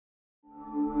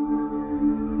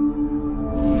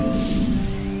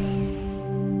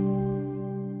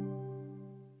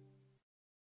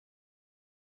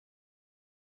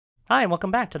Hi, and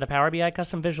welcome back to the Power BI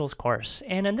Custom Visuals course.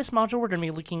 And in this module, we're going to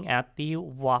be looking at the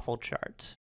Waffle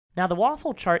Chart. Now, the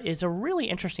Waffle Chart is a really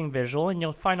interesting visual, and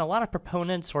you'll find a lot of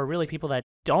proponents, or really people that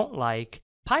don't like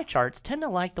pie charts, tend to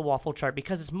like the Waffle Chart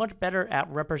because it's much better at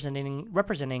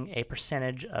representing a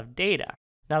percentage of data.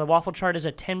 Now, the Waffle Chart is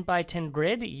a 10 by 10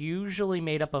 grid, usually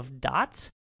made up of dots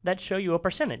that show you a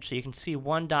percentage. So you can see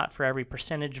one dot for every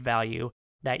percentage value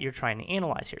that you're trying to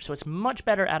analyze here. So it's much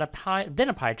better at than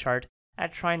a pie chart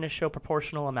at trying to show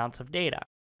proportional amounts of data.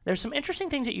 There's some interesting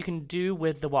things that you can do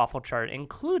with the Waffle Chart,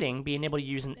 including being able to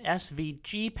use an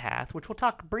Svg path, which we'll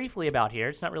talk briefly about here.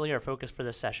 It's not really our focus for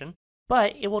this session,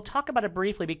 but it will talk about it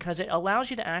briefly because it allows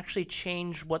you to actually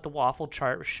change what the Waffle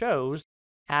Chart shows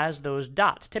as those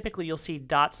dots. Typically, you'll see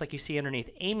dots like you see underneath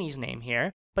Amy's name here,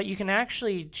 but you can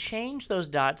actually change those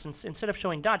dots. And instead of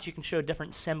showing dots, you can show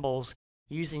different symbols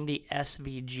using the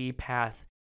Svg path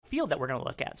field that we're going to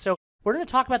look at. So we're going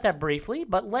to talk about that briefly,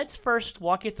 but let's first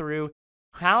walk you through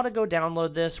how to go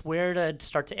download this, where to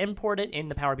start to import it in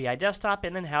the Power BI desktop,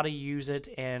 and then how to use it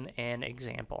in an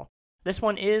example. This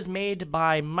one is made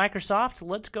by Microsoft.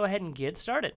 Let's go ahead and get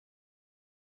started.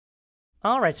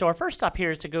 All right, so our first stop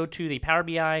here is to go to the Power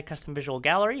BI Custom Visual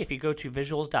Gallery. If you go to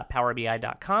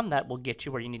visuals.powerbi.com, that will get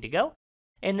you where you need to go.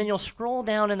 And then you'll scroll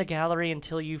down in the gallery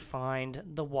until you find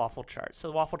the Waffle Chart. So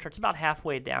the Waffle Chart's about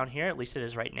halfway down here, at least it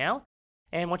is right now.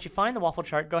 And once you find the Waffle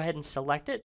Chart, go ahead and select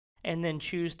it, and then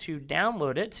choose to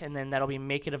download it, and then that'll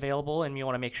make it available, and you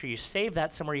want to make sure you save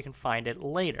that somewhere you can find it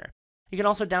later. You can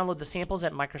also download the samples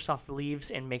that Microsoft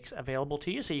leaves and makes available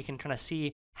to you, so you can kind of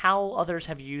see how others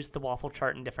have used the Waffle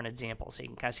Chart in different examples. So you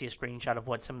can kind of see a screenshot of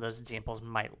what some of those examples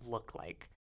might look like.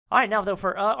 All right, now though,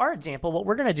 for our example, what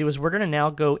we're going to do is we're going to now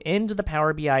go into the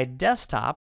Power BI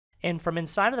desktop, and from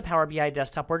inside of the Power BI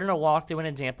desktop, we're going to walk through an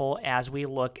example as we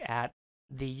look at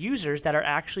the users that are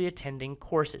actually attending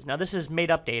courses. Now, this is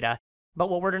made-up data, but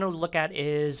what we're going to look at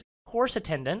is course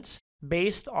attendance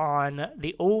based on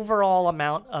the overall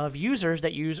amount of users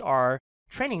that use our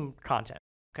training content.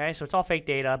 Okay, so it's all fake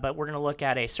data, but we're going to look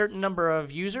at a certain number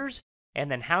of users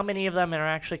and then how many of them are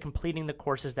actually completing the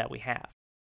courses that we have.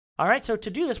 All right, so to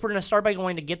do this, we're going to start by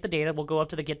going to Get the Data. We'll go up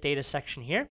to the Get Data section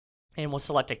here, and we'll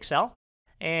select Excel,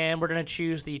 and we're going to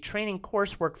choose the training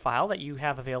coursework file that you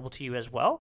have available to you as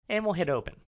well, and we'll hit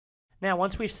Open. Now,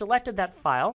 once we've selected that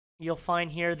file, you'll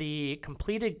find here the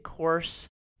completed course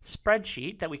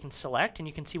spreadsheet that we can select, and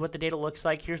you can see what the data looks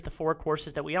like. Here's the 4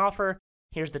 courses that we offer,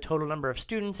 here's the total number of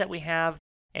students that we have,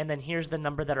 and then here's the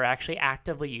number that are actually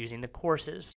actively using the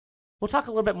courses. We'll talk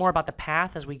a little bit more about the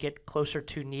path as we get closer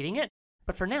to needing it,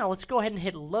 but for now, let's go ahead and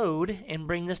hit Load and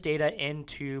bring this data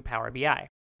into Power BI.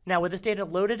 Now, with this data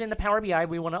loaded into Power BI,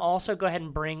 we want to also go ahead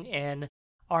and bring in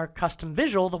our custom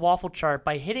visual, the Waffle Chart,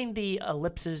 by hitting the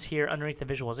ellipses here underneath the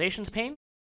visualizations pane.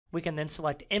 We can then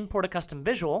select Import a Custom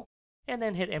Visual, and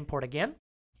then hit Import again,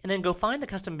 and then go find the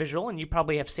custom visual, and you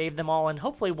probably have saved them all in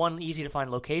hopefully one easy to find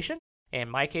location. In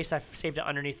my case, I've saved it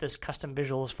underneath this Custom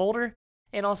Visuals folder,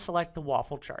 and I'll select the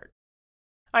Waffle Chart.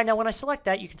 All right, now when I select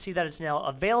that, you can see that it's now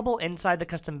available inside the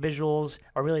Custom Visuals,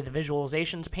 or really the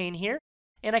Visualizations pane here,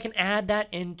 and I can add that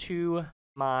into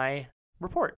my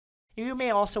report. You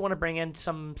may also want to bring in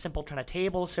some simple kind of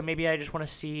tables, so maybe I just want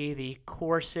to see the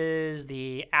courses,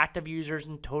 the active users,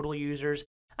 and total users.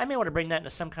 I may want to bring that into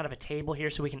some kind of a table here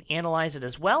so we can analyze it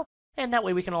as well, and that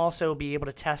way we can also be able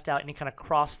to test out any kind of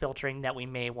cross-filtering that we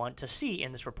may want to see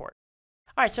in this report.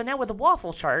 All right, so now with the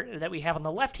Waffle Chart that we have on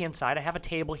the left-hand side, I have a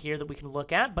table here that we can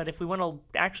look at, but if we want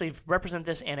to actually represent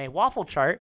this in a Waffle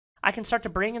Chart, I can start to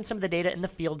bring in some of the data in the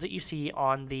fields that you see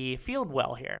on the field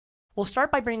well here. We'll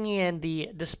start by bringing in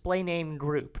the display name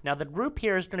group. Now, the group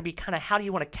here is going to be kind of how do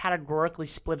you want to categorically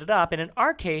split it up, and in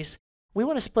our case, we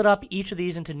want to split up each of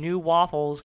these into new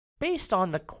waffles based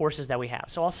on the courses that we have.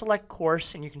 So I'll select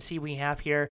course, and you can see we have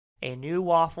here a new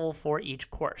waffle for each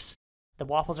course. The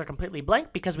waffles are completely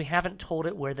blank because we haven't told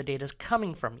it where the data is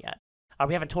coming from yet.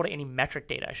 We haven't told it any metric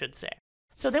data, I should say.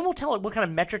 So then we'll tell it what kind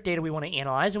of metric data we want to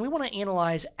analyze, and we want to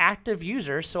analyze active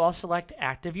users, so I'll select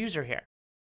active user here.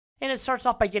 And it starts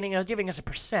off by giving us a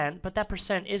percent, but that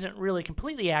percent isn't really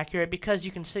completely accurate because you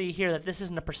can see here that this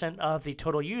isn't a percent of the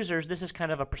total users. This is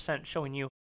kind of a percent showing you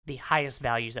the highest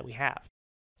values that we have.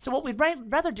 So what we'd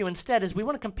rather do instead is we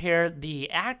want to compare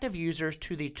the active users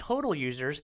to the total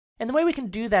users. And the way we can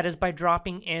do that is by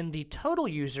dropping in the total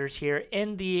users here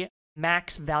in the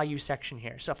max value section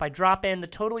here. So if I drop in the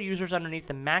total users underneath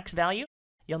the max value,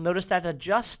 you'll notice that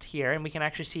adjust here, and we can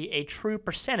actually see a true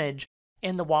percentage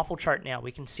in the Waffle Chart now.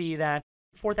 We can see that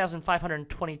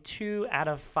 4,522 out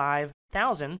of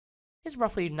 5,000 is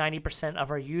roughly 90%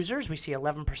 of our users. We see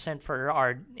 11% for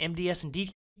our MDS and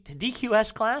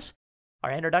DQS class,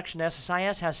 Our Introduction to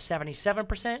SSIS has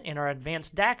 77%, and our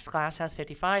Advanced DAX class has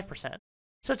 55%.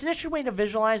 So it's an interesting way to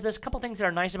visualize this. A couple things that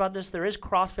are nice about this. There is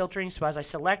cross-filtering, so as I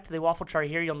select the waffle chart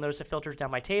here, you'll notice it filters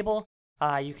down my table.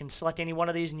 You can select any one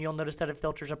of these, and you'll notice that it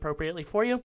filters appropriately for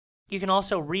you. You can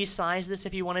also resize this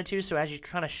if you wanted to, so as you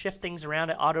kind of shift things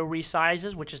around, it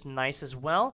auto-resizes, which is nice as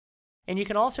well. And you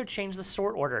can also change the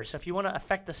sort order. So if you want to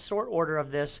affect the sort order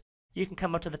of this, you can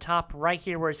come up to the top right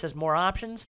here where it says More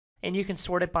Options, and you can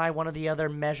sort it by one of the other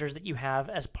measures that you have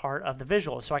as part of the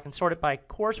visual. So I can sort it by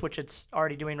course, which it's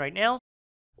already doing right now,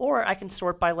 or I can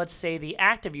sort by, let's say, the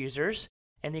active users,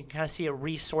 and you can kind of see it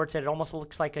resorts it. It almost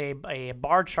looks like a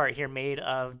bar chart here made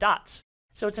of dots.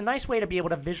 So it's a nice way to be able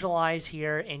to visualize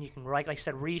here, and you can, like I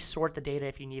said, resort the data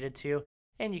if you needed to,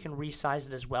 and you can resize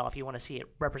it as well if you want to see it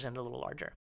represented a little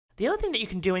larger. The other thing that you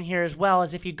can do in here as well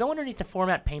is if you go underneath the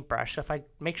Format Paintbrush, so if I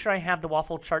make sure I have the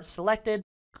waffle chart selected,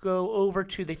 go over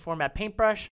to the Format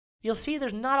Paintbrush, you'll see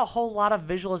there's not a whole lot of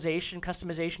visualization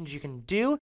customizations you can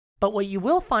do, but what you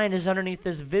will find is underneath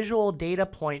this Visual Data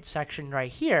Point section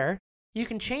right here, you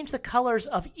can change the colors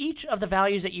of each of the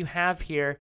values that you have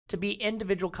here to be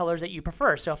individual colors that you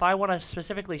prefer. So if I want to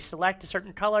specifically select a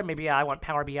certain color, maybe I want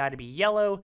Power BI to be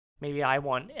yellow, maybe I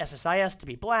want SSIS to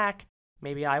be black,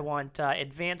 maybe I want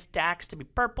Advanced DAX to be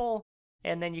purple,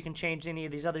 and then you can change any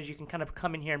of these others. You can kind of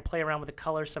come in here and play around with the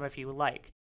color some if you would like.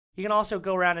 You can also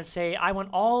go around and say, I want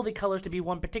all the colors to be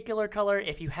one particular color.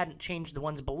 If you hadn't changed the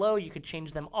ones below, you could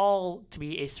change them all to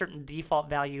be a certain default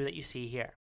value that you see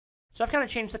here. So I've kind of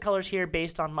changed the colors here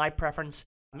based on my preference.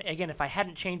 Again, if I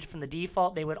hadn't changed from the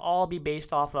default, they would all be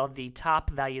based off of the top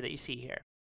value that you see here.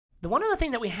 The one other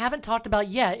thing that we haven't talked about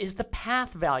yet is the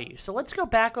path value. So let's go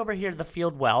back over here to the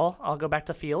field well. I'll go back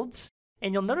to fields.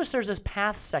 And you'll notice there's this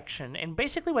path section, and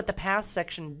basically what the path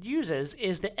section uses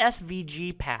is the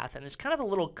Svg path, and it's kind of a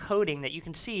little coding that you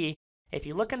can see. If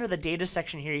you look under the data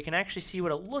section here, you can actually see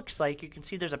what it looks like. You can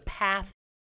see there's a path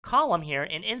column here,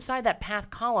 and inside that path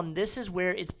column, this is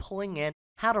where it's pulling in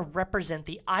how to represent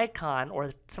the icon or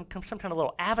some kind of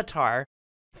little avatar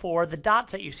for the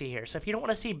dots that you see here. So if you don't want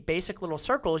to see basic little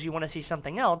circles, you want to see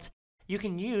something else, you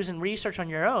can use and research on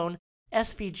your own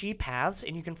Svg paths,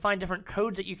 and you can find different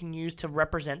codes that you can use to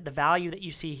represent the value that you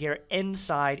see here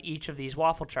inside each of these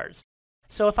waffle charts.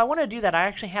 So if I want to do that, I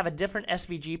actually have a different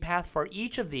Svg path for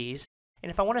each of these, and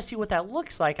if I want to see what that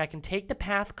looks like, I can take the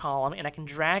path column and I can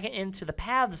drag it into the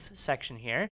paths section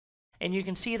here, and you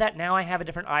can see that now I have a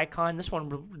different icon. This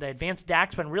one, the Advanced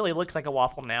DAX one, really looks like a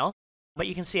waffle now, but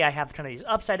you can see I have kind of these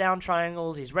upside down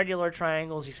triangles, these regular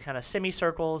triangles, these kind of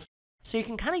semicircles. So you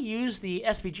can kind of use the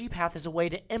Svg path as a way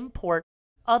to import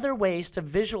other ways to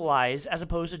visualize as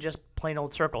opposed to just plain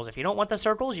old circles. If you don't want the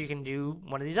circles, you can do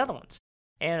one of these other ones.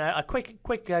 And a quick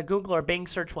Google or Bing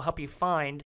search will help you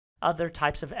find other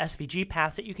types of Svg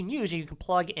paths that you can use and you can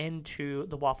plug into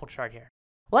the waffle chart here.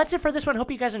 Well, that's it for this one.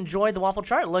 Hope you guys enjoyed the waffle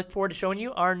chart. Look forward to showing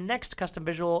you our next custom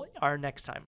visual our next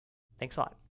time. Thanks a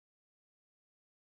lot.